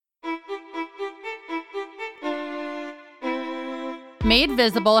Made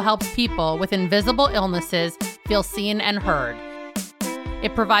Visible helps people with invisible illnesses feel seen and heard.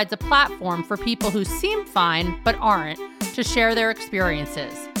 It provides a platform for people who seem fine but aren't to share their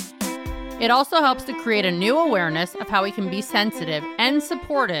experiences. It also helps to create a new awareness of how we can be sensitive and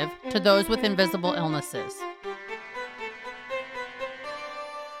supportive to those with invisible illnesses.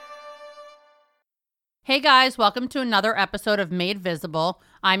 Hey guys, welcome to another episode of Made Visible.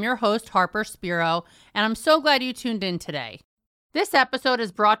 I'm your host, Harper Spiro, and I'm so glad you tuned in today. This episode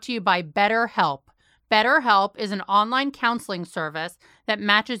is brought to you by BetterHelp. BetterHelp is an online counseling service that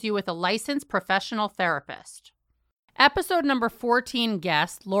matches you with a licensed professional therapist. Episode number 14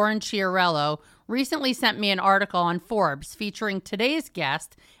 guest, Lauren Chiarello, recently sent me an article on Forbes featuring today's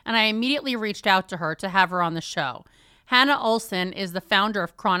guest, and I immediately reached out to her to have her on the show. Hannah Olson is the founder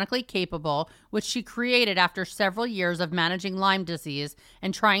of Chronically Capable, which she created after several years of managing Lyme disease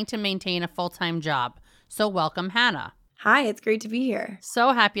and trying to maintain a full-time job. So welcome, Hannah. Hi, it's great to be here.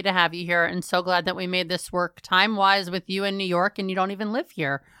 So happy to have you here and so glad that we made this work time-wise with you in New York and you don't even live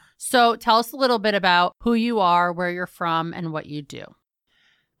here. So tell us a little bit about who you are, where you're from, and what you do.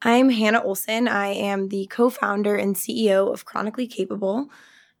 I'm Hannah Olson. I am the co-founder and CEO of Chronically Capable.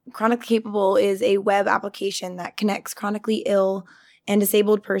 Chronically Capable is a web application that connects chronically ill and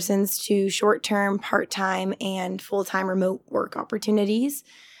disabled persons to short-term, part-time, and full-time remote work opportunities.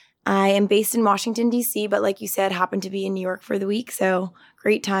 I am based in Washington, D.C., but like you said, happen to be in New York for the week. So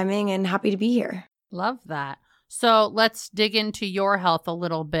great timing and happy to be here. Love that. So let's dig into your health a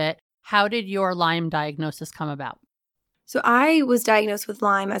little bit. How did your Lyme diagnosis come about? So I was diagnosed with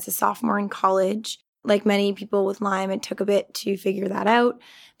Lyme as a sophomore in college. Like many people with Lyme, it took a bit to figure that out.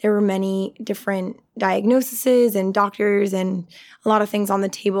 There were many different diagnoses and doctors and a lot of things on the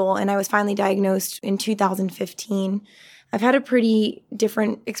table. And I was finally diagnosed in 2015. I've had a pretty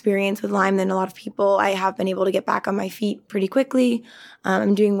different experience with Lyme than a lot of people. I have been able to get back on my feet pretty quickly.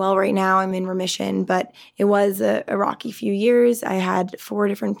 I'm doing well right now. I'm in remission, but it was a rocky few years. I had 4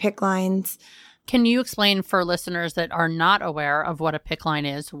 different PICC lines. Can you explain for listeners that are not aware of what a PICC line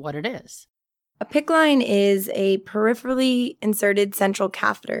is, what it is? A PICC line is a peripherally inserted central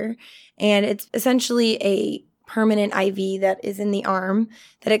catheter, and it's essentially a permanent IV that is in the arm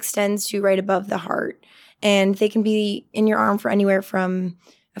that extends to right above the heart. And they can be in your arm for anywhere from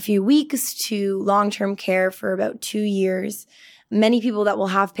a few weeks to long-term care for about 2 years. Many people that will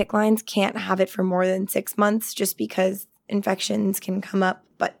have PICC lines can't have it for more than 6 months just because infections can come up,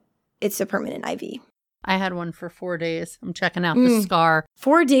 but it's a permanent IV. I had one for 4 days. I'm checking out the scar.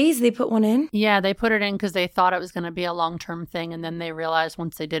 4 days they put one in? Yeah, they put it in because they thought it was going to be a long-term thing. And then they realized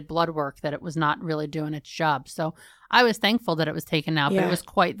once they did blood work that it was not really doing its job. So I was thankful that it was taken out, but it was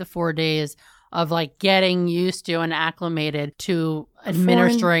quite the 4 days of like getting used to and acclimated to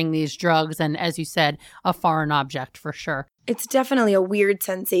administering these drugs. And as you said, a foreign object for sure. It's definitely a weird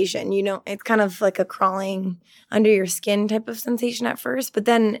sensation. You know, it's kind of like a crawling under your skin type of sensation at first. But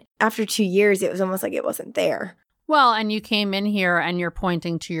then after 2 years, it was almost like it wasn't there. Well, and you came in here and you're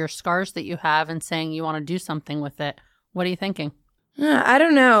pointing to your scars that you have and saying you want to do something with it. What are you thinking? I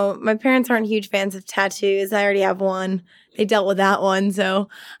don't know. My parents aren't huge fans of tattoos. I already have one. They dealt with that one, so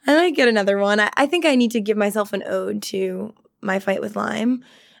I might get another one. I think I need to give myself an ode to my fight with Lyme.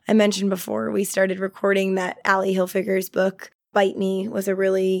 I mentioned before we started recording that Ali Hilfiger's book, Bite Me, was a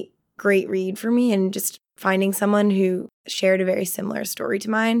really great read for me, and just finding someone who shared a very similar story to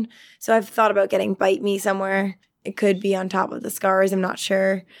mine. So I've thought about getting Bite Me somewhere. It could be on top of the scars. I'm not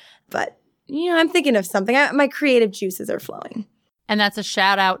sure. But, you know, I'm thinking of something. My creative juices are flowing. And that's a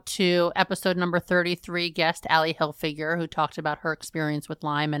shout out to episode number 33 guest Ali Hilfiger, who talked about her experience with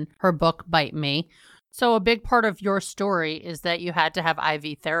Lyme and her book, Bite Me. So a big part of your story is that you had to have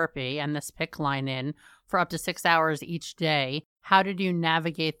IV therapy and this PICC line in for up to 6 hours each day. How did you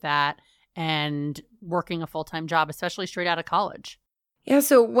navigate that and working a full-time job, especially straight out of college? Yeah,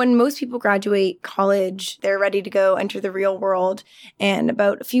 so when most people graduate college, they're ready to go enter the real world. And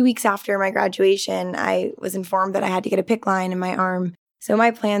about a few weeks after my graduation, I was informed that I had to get a PICC line in my arm. So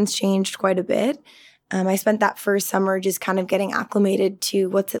my plans changed quite a bit. I spent that first summer just kind of getting acclimated to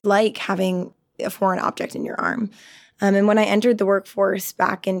what's it like having a foreign object in your arm. And when I entered the workforce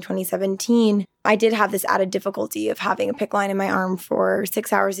back in 2017, I did have this added difficulty of having a PICC line in my arm for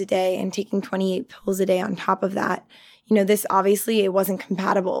 6 hours a day and taking 28 pills a day on top of that. You know, this obviously, it wasn't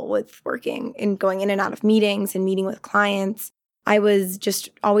compatible with working and going in and out of meetings and meeting with clients. I was just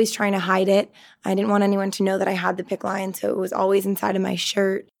always trying to hide it. I didn't want anyone to know that I had the PICC line, so it was always inside of my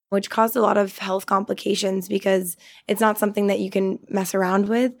shirt, which caused a lot of health complications because it's not something that you can mess around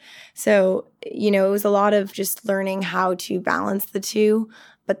with. So, you know, it was a lot of just learning how to balance the two.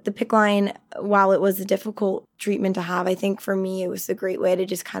 But the PICC line, while it was a difficult treatment to have, I think for me, it was a great way to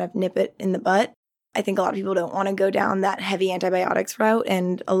just kind of nip it in the butt. I think a lot of people don't want to go down that heavy antibiotics route,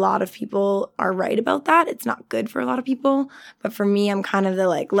 and a lot of people are right about that. It's not good for a lot of people. But for me, I'm kind of the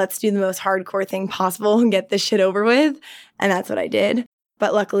let's do the most hardcore thing possible and get this shit over with. And that's what I did.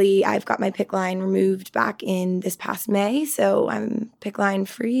 But luckily, I've got my PICC line removed back in this past May. So I'm PICC line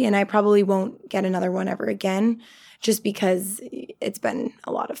free, and I probably won't get another one ever again just because it's been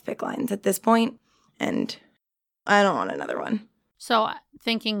a lot of PICC lines at this point, and I don't want another one. So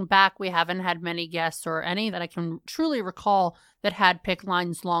thinking back, we haven't had many guests or any that I can truly recall that had PICC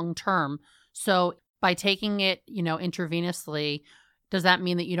lines long term. So by taking it, intravenously, does that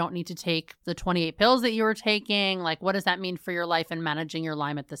mean that you don't need to take the 28 pills that you were taking? What does that mean for your life and managing your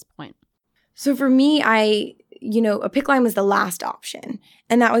Lyme at this point? So for me, a PICC line was the last option.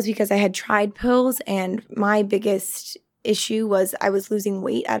 And that was because I had tried pills, and my biggest issue was I was losing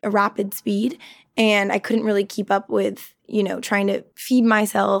weight at a rapid speed, and I couldn't really keep up with, trying to feed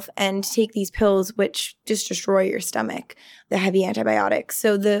myself and take these pills, which just destroy your stomach, the heavy antibiotics.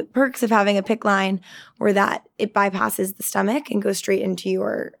 So the perks of having a PICC line were that it bypasses the stomach and goes straight into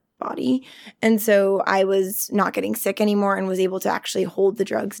your body. And so I was not getting sick anymore and was able to actually hold the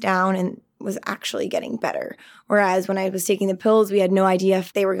drugs down and was actually getting better. Whereas when I was taking the pills, we had no idea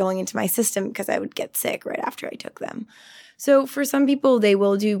if they were going into my system because I would get sick right after I took them. So for some people, they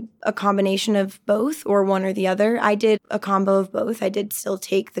will do a combination of both or one or the other. I did a combo of both. I did still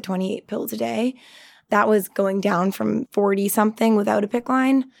take the 28 pills a day. That was going down from 40 something without a PICC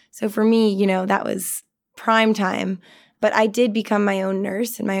line. So for me, that was prime time. But I did become my own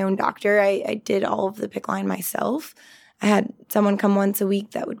nurse and my own doctor. I did all of the PICC line myself. I had someone come once a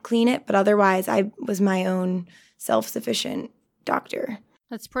week that would clean it, but otherwise I was my own self-sufficient doctor.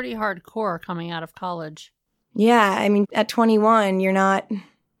 That's pretty hardcore coming out of college. Yeah, I mean, at 21,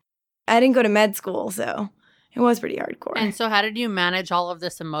 I didn't go to med school, so it was pretty hardcore. And so how did you manage all of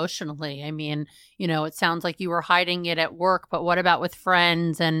this emotionally? I mean, it sounds like you were hiding it at work, but what about with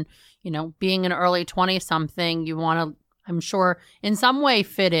friends and, being an early 20-something, you want to, I'm sure, in some way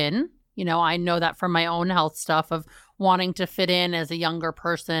fit in. I know that from my own health stuff of wanting to fit in as a younger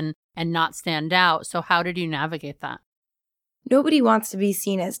person and not stand out. So how did you navigate that? Nobody wants to be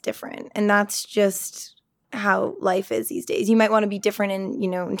seen as different, and that's just how life is these days. You might want to be different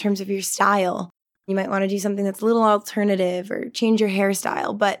in terms of your style. You might want to do something that's a little alternative or change your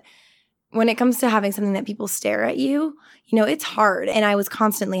hairstyle. But when it comes to having something that people stare at you, it's hard. And I was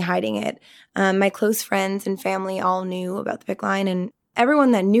constantly hiding it. My close friends and family all knew about the PICC line, and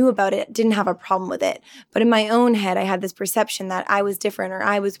everyone that knew about it didn't have a problem with it. But in my own head, I had this perception that I was different or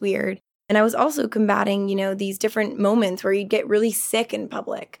I was weird. And I was also combating, these different moments where you'd get really sick in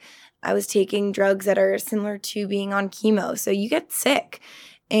public. I was taking drugs that are similar to being on chemo. So you get sick,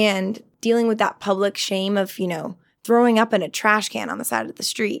 and dealing with that public shame of, throwing up in a trash can on the side of the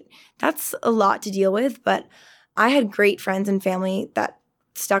street. That's a lot to deal with. But I had great friends and family that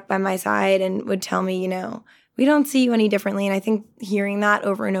stuck by my side and would tell me, we don't see you any differently. And I think hearing that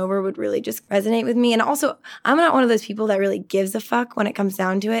over and over would really just resonate with me. And also, I'm not one of those people that really gives a fuck when it comes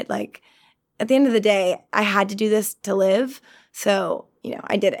down to it. At the end of the day, I had to do this to live. So,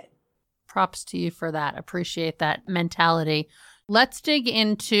 I did it. Props to you for that. Appreciate that mentality. Let's dig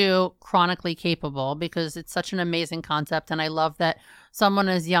into Chronically Capable because it's such an amazing concept. And I love that someone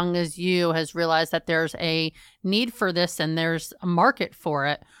as young as you has realized that there's a need for this and there's a market for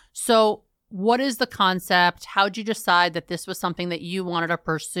it. So what is the concept? How'd you decide that this was something that you wanted to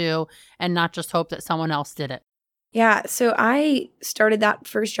pursue and not just hope that someone else did it? Yeah. So I started that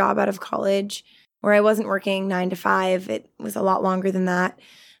first job out of college where I wasn't working 9 to 5. It was a lot longer than that.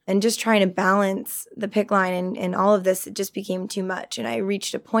 And just trying to balance the PICC line and all of this, it just became too much. And I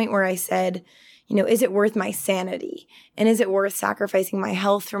reached a point where I said, is it worth my sanity? And is it worth sacrificing my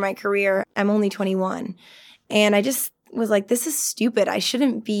health for my career? I'm only 21. And I just was like, this is stupid. I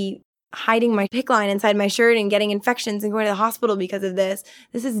shouldn't be hiding my PICC line inside my shirt and getting infections and going to the hospital because of this.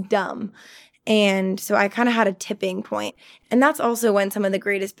 This is dumb. And so I kind of had a tipping point. And that's also when some of the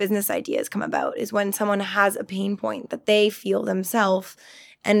greatest business ideas come about, is when someone has a pain point that they feel themselves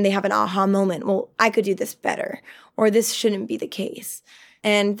and they have an aha moment. Well, I could do this better, or this shouldn't be the case.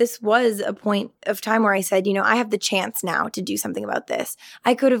 And this was a point of time where I said, I have the chance now to do something about this.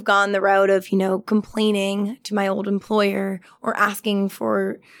 I could have gone the route of, complaining to my old employer or asking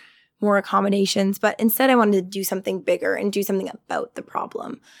for more accommodations, but instead I wanted to do something bigger and do something about the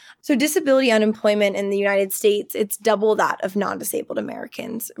problem. So disability unemployment in the United States, it's double that of non-disabled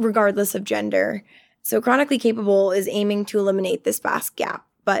Americans, regardless of gender. So Chronically Capable is aiming to eliminate this vast gap.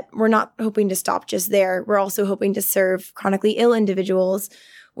 But we're not hoping to stop just there. We're also hoping to serve chronically ill individuals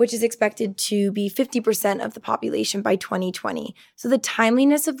which is expected to be 50% of the population by 2020. So the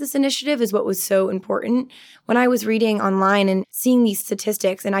timeliness of this initiative is what was so important. When I was reading online and seeing these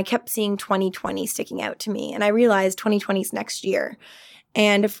statistics, and I kept seeing 2020 sticking out to me, and I realized 2020 is next year.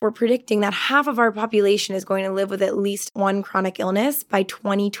 And if we're predicting that half of our population is going to live with at least one chronic illness by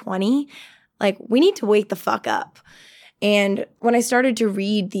 2020, like, we need to wake the fuck up. And when I started to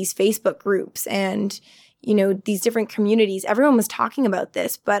read these Facebook groups and, these different communities, everyone was talking about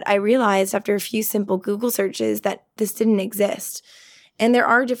this. But I realized after a few simple Google searches that this didn't exist. And there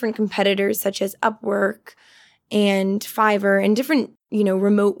are different competitors such as Upwork and Fiverr and different,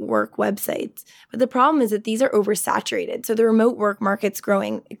 remote work websites. But the problem is that these are oversaturated. So the remote work market's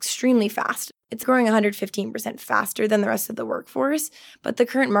growing extremely fast. It's growing 115% faster than the rest of the workforce, but the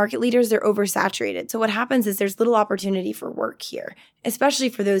current market leaders, they're oversaturated. So what happens is there's little opportunity for work here, especially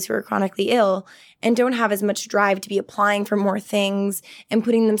for those who are chronically ill and don't have as much drive to be applying for more things and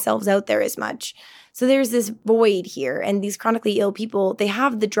putting themselves out there as much. So there's this void here, and these chronically ill people, they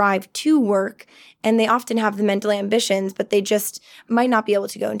have the drive to work, and they often have the mental ambitions, but they just might not be able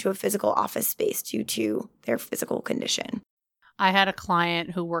to go into a physical office space due to their physical condition. I had a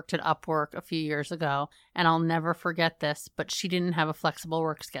client who worked at Upwork a few years ago, and I'll never forget this, but she didn't have a flexible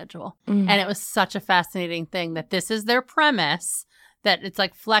work schedule. And it was such a fascinating thing that this is their premise, that it's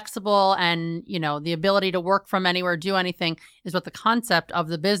like flexible and, the ability to work from anywhere, do anything is what the concept of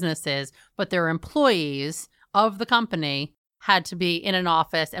the business is. But their employees of the company had to be in an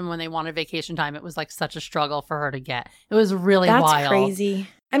office. And when they wanted vacation time, it was like such a struggle for her to get. It was really wild. That's crazy.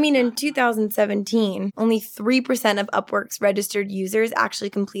 I mean, in 2017, only 3% of Upwork's registered users actually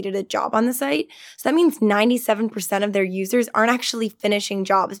completed a job on the site. So that means 97% of their users aren't actually finishing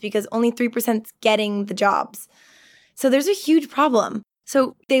jobs because only 3% is getting the jobs. So there's a huge problem.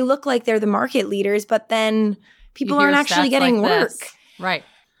 So they look like they're the market leaders, but then people aren't actually getting work. Right.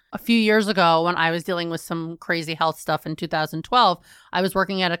 A few years ago, when I was dealing with some crazy health stuff in 2012, I was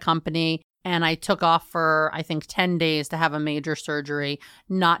working at a company and I took off for, I think, 10 days to have a major surgery,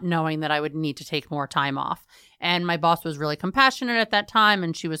 not knowing that I would need to take more time off. And my boss was really compassionate at that time,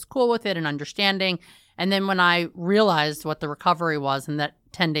 and she was cool with it and understanding. And then when I realized what the recovery was and that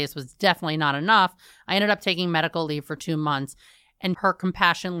 10 days was definitely not enough, I ended up taking medical leave for 2 months. And her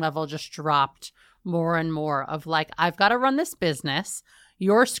compassion level just dropped more and more of like, I've got to run this business.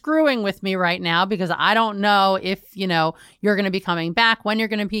 You're screwing with me right now because I don't know if, you're going to be coming back, when you're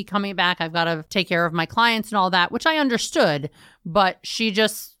going to be coming back. I've got to take care of my clients and all that, which I understood. But she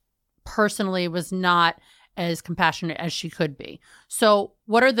just personally was not as compassionate as she could be. So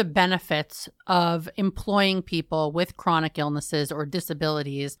what are the benefits of employing people with chronic illnesses or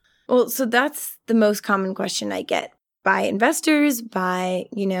disabilities? Well, so that's the most common question I get by investors, by,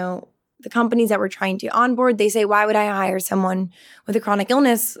 the companies that we're trying to onboard. They say, why would I hire someone with a chronic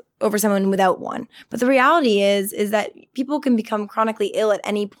illness over someone without one? But the reality is that people can become chronically ill at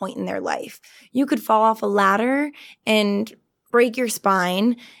any point in their life. You could fall off a ladder and break your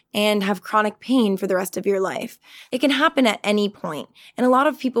spine and have chronic pain for the rest of your life. It can happen at any point. And a lot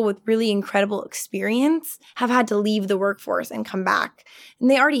of people with really incredible experience have had to leave the workforce and come back. And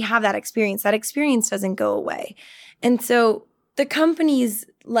they already have that experience. That experience doesn't go away. And so the companies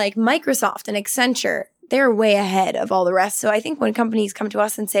like Microsoft and Accenture, they're way ahead of all the rest. So I think when companies come to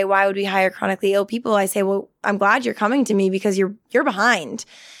us and say, why would we hire chronically ill people? I say, well, I'm glad you're coming to me because you're behind.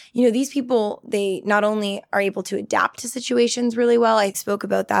 These people, they not only are able to adapt to situations really well. I spoke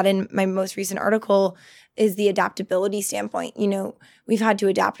about that in my most recent article, is the adaptability standpoint. We've had to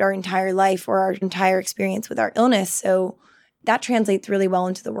adapt our entire life or our entire experience with our illness. So that translates really well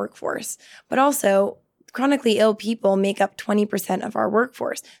into the workforce. But also, chronically ill people make up 20% of our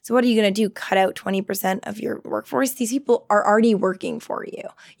workforce. So what are you going to do? Cut out 20% of your workforce? These people are already working for you.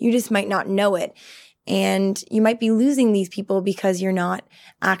 You just might not know it. And you might be losing these people because you're not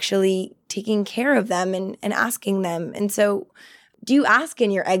actually taking care of them and asking them. And so do you ask in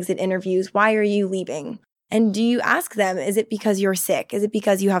your exit interviews, why are you leaving? And do you ask them, is it because you're sick? Is it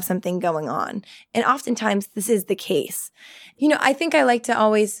because you have something going on? And oftentimes this is the case. I think I like to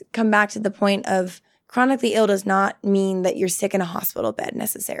always come back to the point of chronically ill does not mean that you're sick in a hospital bed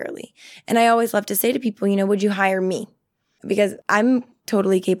necessarily. And I always love to say to people, would you hire me? Because I'm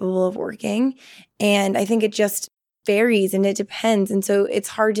totally capable of working. And I think it just varies and it depends. And so it's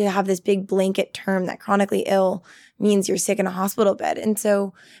hard to have this big blanket term that chronically ill means you're sick in a hospital bed. And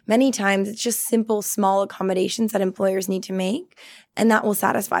so many times it's just simple, small accommodations that employers need to make, and that will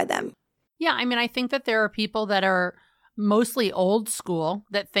satisfy them. Yeah, I think that there are people that are mostly old school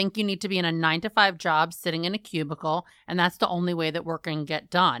that think you need to be in a 9-to-5 job sitting in a cubicle, and that's the only way that work can get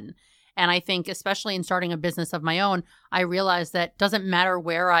done. And I think, especially in starting a business of my own, I realized that it doesn't matter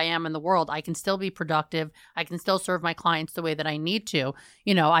where I am in the world. I can still be productive. I can still serve my clients the way that I need to.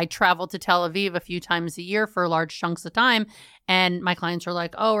 I travel to Tel Aviv a few times a year for large chunks of time. And my clients are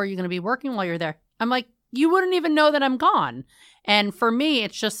like, oh, are you going to be working while you're there? I'm like, you wouldn't even know that I'm gone. And for me,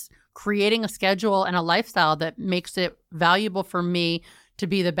 it's just creating a schedule and a lifestyle that makes it valuable for me to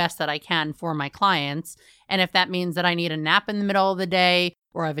be the best that I can for my clients. And if that means that I need a nap in the middle of the day,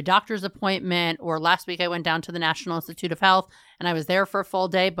 or I have a doctor's appointment, or last week I went down to the National Institute of Health and I was there for a full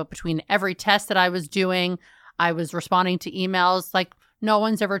day, but between every test that I was doing, I was responding to emails. Like, no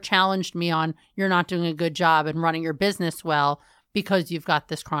one's ever challenged me on, you're not doing a good job and running your business well because you've got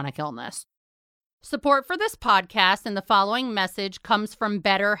this chronic illness. Support for this podcast and the following message comes from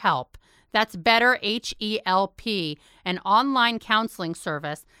BetterHelp. That's Better, H-E-L-P, an online counseling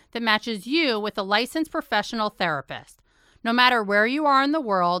service that matches you with a licensed professional therapist. No matter where you are in the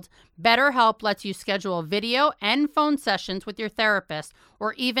world, BetterHelp lets you schedule video and phone sessions with your therapist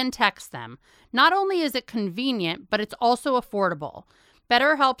or even text them. Not only is it convenient, but it's also affordable.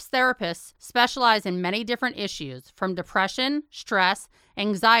 BetterHelp's therapists specialize in many different issues, from depression, stress,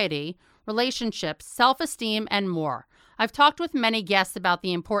 anxiety, relationships, self-esteem, and more. I've talked with many guests about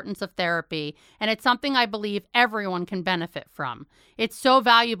the importance of therapy, and it's something I believe everyone can benefit from. It's so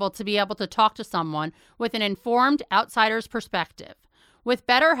valuable to be able to talk to someone with an informed outsider's perspective. With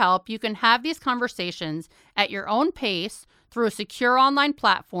BetterHelp, you can have these conversations at your own pace through a secure online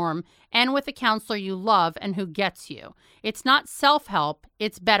platform and with a counselor you love and who gets you. It's not self-help,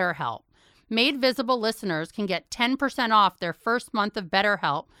 it's BetterHelp. Made Visible listeners can get 10% off their first month of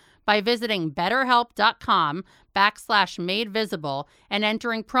BetterHelp by visiting betterhelp.com/madevisible and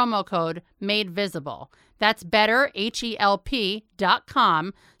entering promo code MadeVisible. That's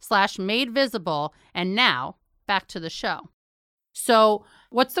betterhelp.com/madevisible. And now, back to the show. So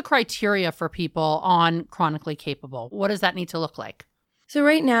what's the criteria for people on Chronically Capable? What does that need to look like? So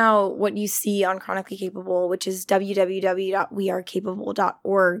right now, what you see on Chronically Capable, which is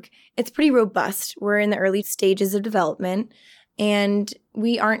www.wearecapable.org, it's pretty robust. We're in the early stages of development. And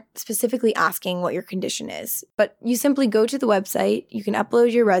we aren't specifically asking what your condition is, but you simply go to the website, you can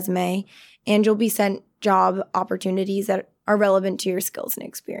upload your resume, and you'll be sent job opportunities that are relevant to your skills and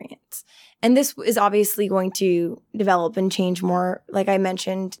experience. And this is obviously going to develop and change more. Like I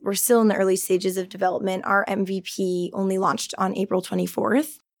mentioned, we're still in the early stages of development. Our MVP only launched on April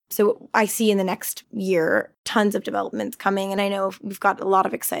 24th. So I see in the next year tons of developments coming, and I know we've got a lot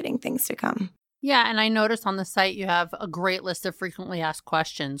of exciting things to come. Yeah, and I noticed on the site you have a great list of frequently asked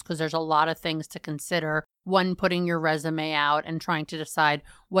questions because there's a lot of things to consider when putting your resume out and trying to decide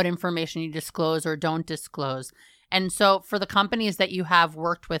what information you disclose or don't disclose. And so for the companies that you have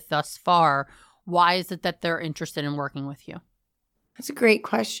worked with thus far, why is it that they're interested in working with you? That's a great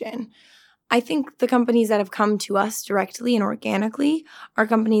question. I think the companies that have come to us directly and organically are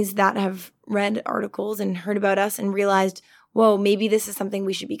companies that have read articles and heard about us and realized, whoa, maybe this is something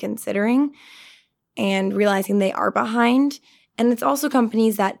we should be considering, and realizing they are behind. And it's also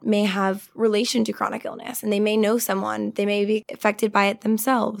companies that may have relation to chronic illness and they may know someone, they may be affected by it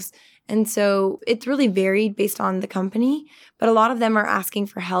themselves. And so it's really varied based on the company, but a lot of them are asking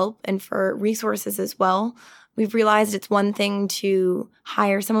for help and for resources as well. We've realized it's one thing to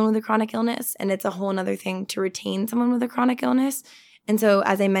hire someone with a chronic illness, and it's a whole other thing to retain someone with a chronic illness. And so,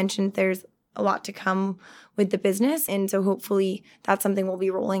 as I mentioned, there's a lot to come with the business. And so hopefully that's something we'll be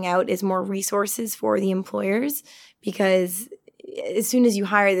rolling out, is more resources for the employers, because as soon as you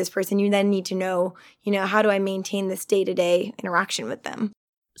hire this person, you then need to know, how do I maintain this day-to-day interaction with them?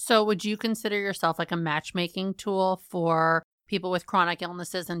 So would you consider yourself like a matchmaking tool for people with chronic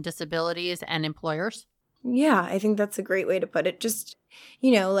illnesses and disabilities and employers? Yeah, I think that's a great way to put it. Just,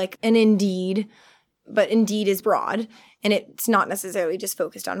 like an Indeed, but Indeed is broad and it's not necessarily just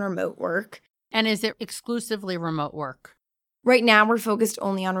focused on remote work. And is it exclusively remote work? Right now, we're focused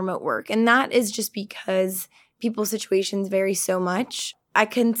only on remote work. And that is just because people's situations vary so much. I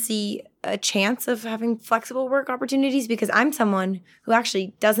can see a chance of having flexible work opportunities because I'm someone who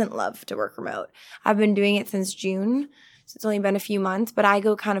actually doesn't love to work remote. I've been doing it since June, so it's only been a few months, but I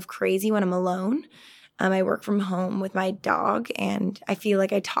go kind of crazy when I'm alone. I work from home with my dog, and I feel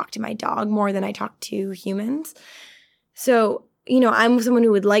like I talk to my dog more than I talk to humans. So, I'm someone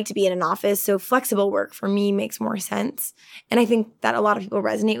who would like to be in an office, so flexible work for me makes more sense. And I think that a lot of people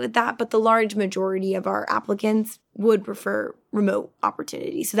resonate with that, but the large majority of our applicants would prefer remote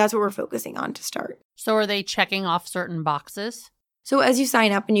opportunities. So that's what we're focusing on to start. So are they checking off certain boxes? So as you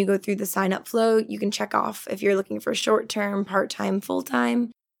sign up and you go through the sign-up flow, you can check off if you're looking for short-term, part-time,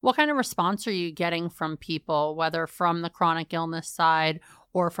 full-time. What kind of response are you getting from people, whether from the chronic illness side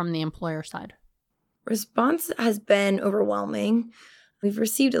or from the employer side? Response has been overwhelming. We've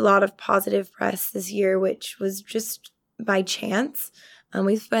received a lot of positive press this year, which was just by chance.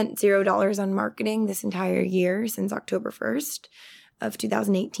 We've spent $0 on marketing this entire year since October 1st of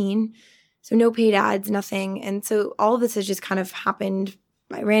 2018. So no paid ads, nothing. And so all of this has just kind of happened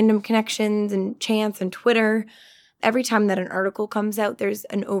by random connections and chance and Twitter. Every time that an article comes out, there's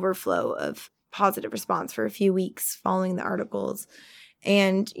an overflow of positive response for a few weeks following the articles.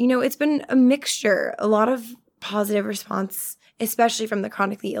 And, it's been a mixture, a lot of positive response, especially from the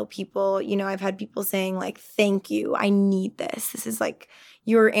chronically ill people. I've had people saying like, thank you, I need this. This is like,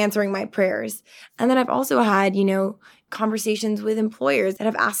 you're answering my prayers. And then I've also had, conversations with employers that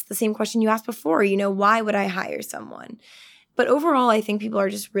have asked the same question you asked before, why would I hire someone? But overall, I think people are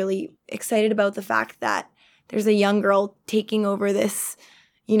just really excited about the fact that there's a young girl taking over this,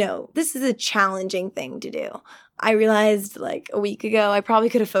 this is a challenging thing to do. I realized like a week ago, I probably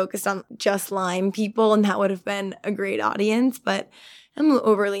could have focused on just Lyme people and that would have been a great audience, but I'm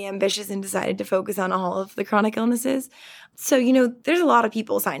overly ambitious and decided to focus on all of the chronic illnesses. So, there's a lot of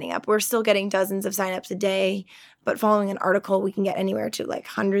people signing up. We're still getting dozens of signups a day, but following an article, we can get anywhere to like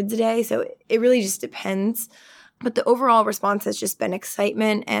hundreds a day. So it really just depends. But the overall response has just been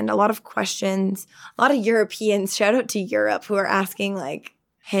excitement and a lot of questions. A lot of Europeans, shout out to Europe, who are asking like,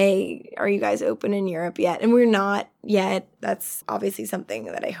 hey, are you guys open in Europe yet? And we're not yet. That's obviously something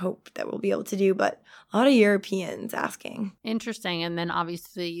that I hope that we'll be able to do, but a lot of Europeans asking. Interesting. And then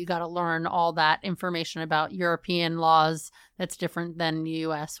obviously you got to learn all that information about European laws that's different than the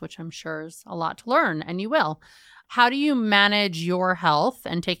US, which I'm sure is a lot to learn, and you will. How do you manage your health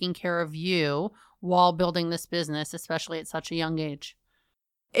and taking care of you while building this business, especially at such a young age?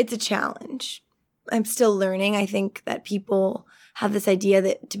 It's a challenge. I'm still learning. I think that people have this idea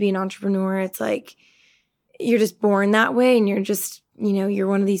that to be an entrepreneur, it's like you're just born that way and you're just, you're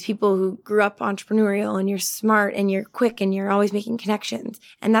one of these people who grew up entrepreneurial and you're smart and you're quick and you're always making connections.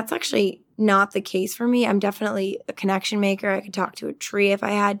 And that's actually not the case for me. I'm definitely a connection maker. I could talk to a tree if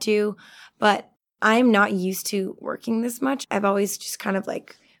I had to, but I'm not used to working this much. I've always just kind of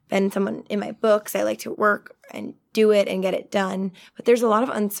like been someone in my books. I like to work and do it and get it done. But there's a lot of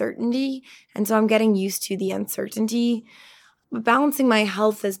uncertainty. And so I'm getting used to the uncertainty. But balancing my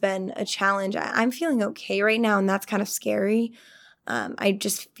health has been a challenge. I'm feeling okay right now, and that's kind of scary. I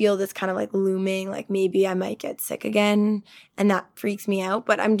just feel this kind of like looming, like maybe I might get sick again, and that freaks me out.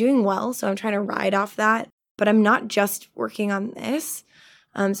 But I'm doing well, so I'm trying to ride off that. But I'm not just working on this.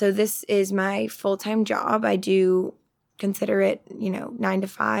 So this is my full-time job. I do consider it, 9 to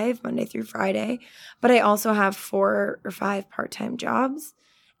 5, Monday through Friday. But I also have 4 or 5 part-time jobs.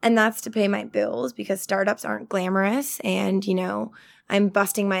 And that's to pay my bills because startups aren't glamorous. And, I'm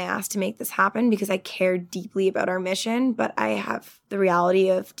busting my ass to make this happen because I care deeply about our mission. But I have the reality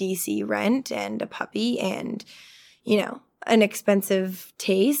of DC rent and a puppy and, an expensive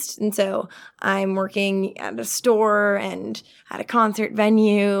taste. And so I'm working at a store and at a concert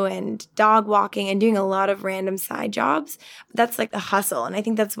venue and dog walking and doing a lot of random side jobs. But that's like the hustle. And I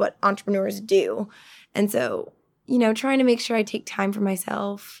think that's what entrepreneurs do. And so, trying to make sure I take time for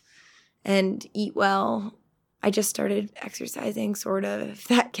myself and eat well. I just started exercising, sort of, if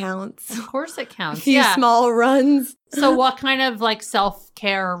that counts. Of course it counts. A few small runs. So what kind of like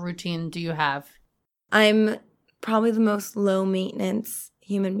self-care routine do you have? I'm probably the most low maintenance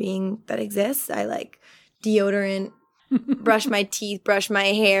human being that exists. I like deodorant, brush my teeth, brush my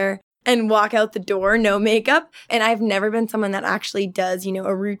hair, and walk out the door, no makeup. And I've never been someone that actually does,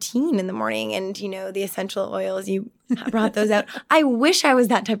 a routine in the morning and, the essential oils, you brought those out. I wish I was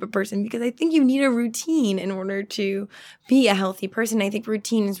that type of person because I think you need a routine in order to be a healthy person. I think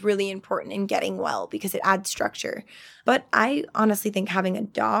routine is really important in getting well because it adds structure. But I honestly think having a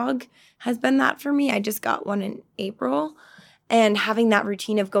dog has been that for me. I just got one in April. And having that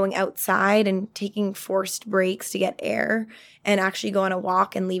routine of going outside and taking forced breaks to get air and actually go on a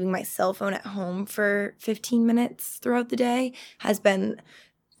walk and leaving my cell phone at home for 15 minutes throughout the day has been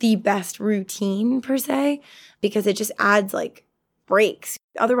the best routine per se because it just adds like breaks.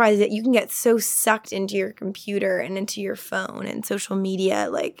 Otherwise, you can get so sucked into your computer and into your phone and social media,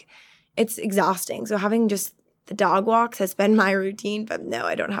 like it's exhausting. So having just the dog walks has been my routine, but no,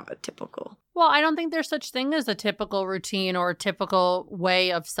 I don't have a typical. Well, I don't think there's such thing as a typical routine or a typical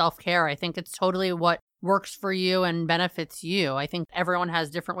way of self-care. I think it's totally what works for you and benefits you. I think everyone has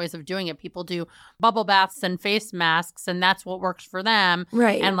different ways of doing it. People do bubble baths and face masks, and that's what works for them.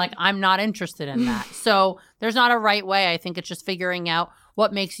 Right. And like, I'm not interested in that. So there's not a right way. I think it's just figuring out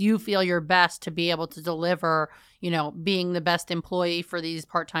what makes you feel your best to be able to deliver, being the best employee for these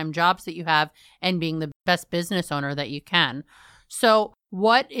part-time jobs that you have and being the best business owner that you can. So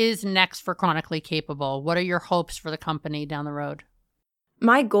What is next for Chronically Capable? What are your hopes for the company down the road?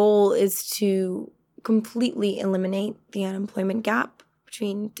 My goal is to completely eliminate the unemployment gap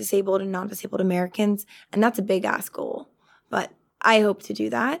between disabled and non-disabled Americans. And that's a big-ass goal. But I hope to do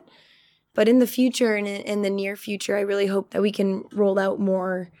that. But in the future and in the near future, I really hope that we can roll out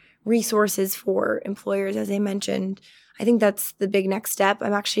more resources for employers, as I mentioned. I think that's the big next step.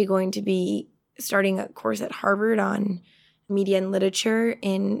 I'm actually going to be starting a course at Harvard on media and literature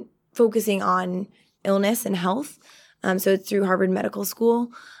in focusing on illness and health. So it's through Harvard Medical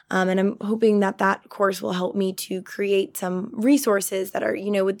School. And I'm hoping that that course will help me to create some resources that are,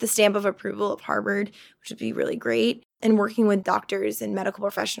 with the stamp of approval of Harvard, which would be really great, and working with doctors and medical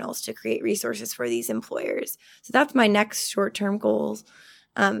professionals to create resources for these employers. So that's my next short-term goals.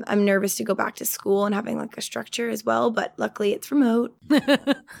 I'm nervous to go back to school and having like a structure as well, but luckily it's remote.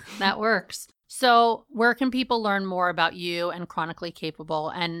 That works. So where can people learn more about you and Chronically Capable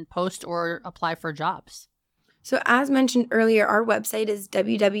and post or apply for jobs? So as mentioned earlier, our website is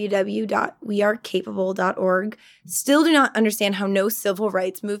www.wearecapable.org. Still do not understand how no civil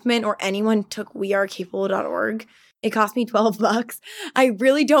rights movement or anyone took wearecapable.org. It cost me $12. I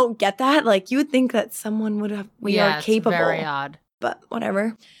really don't get that. Like, you would think that someone would have We Are Capable. It's very odd. But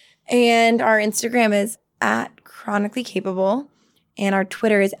whatever. And our Instagram is at Chronically Capable. And our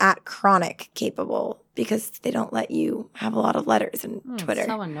Twitter is at Chronic Capable, because they don't let you have a lot of letters in Twitter.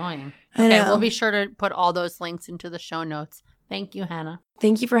 So annoying. I know. We'll be sure to put all those links into the show notes. Thank you, Hannah.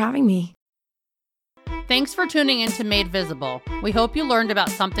 Thank you for having me. Thanks for tuning in to Made Visible. We hope you learned about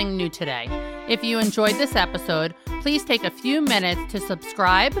something new today. If you enjoyed this episode, please take a few minutes to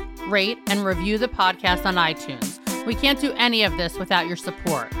subscribe, rate, and review the podcast on iTunes. We can't do any of this without your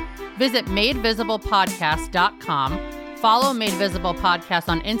support. Visit madevisiblepodcast.com, follow Made Visible Podcast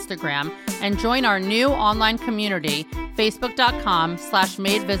on Instagram, and join our new online community,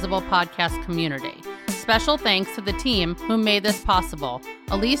 facebook.com/madevisiblepodcast community. Special thanks to the team who made this possible: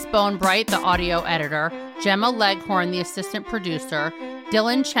 Elise Bonebright, the audio editor, Gemma Leghorn, the assistant producer,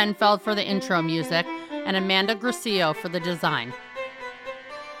 Dylan Chenfeld for the intro music, and Amanda Gracio for the design.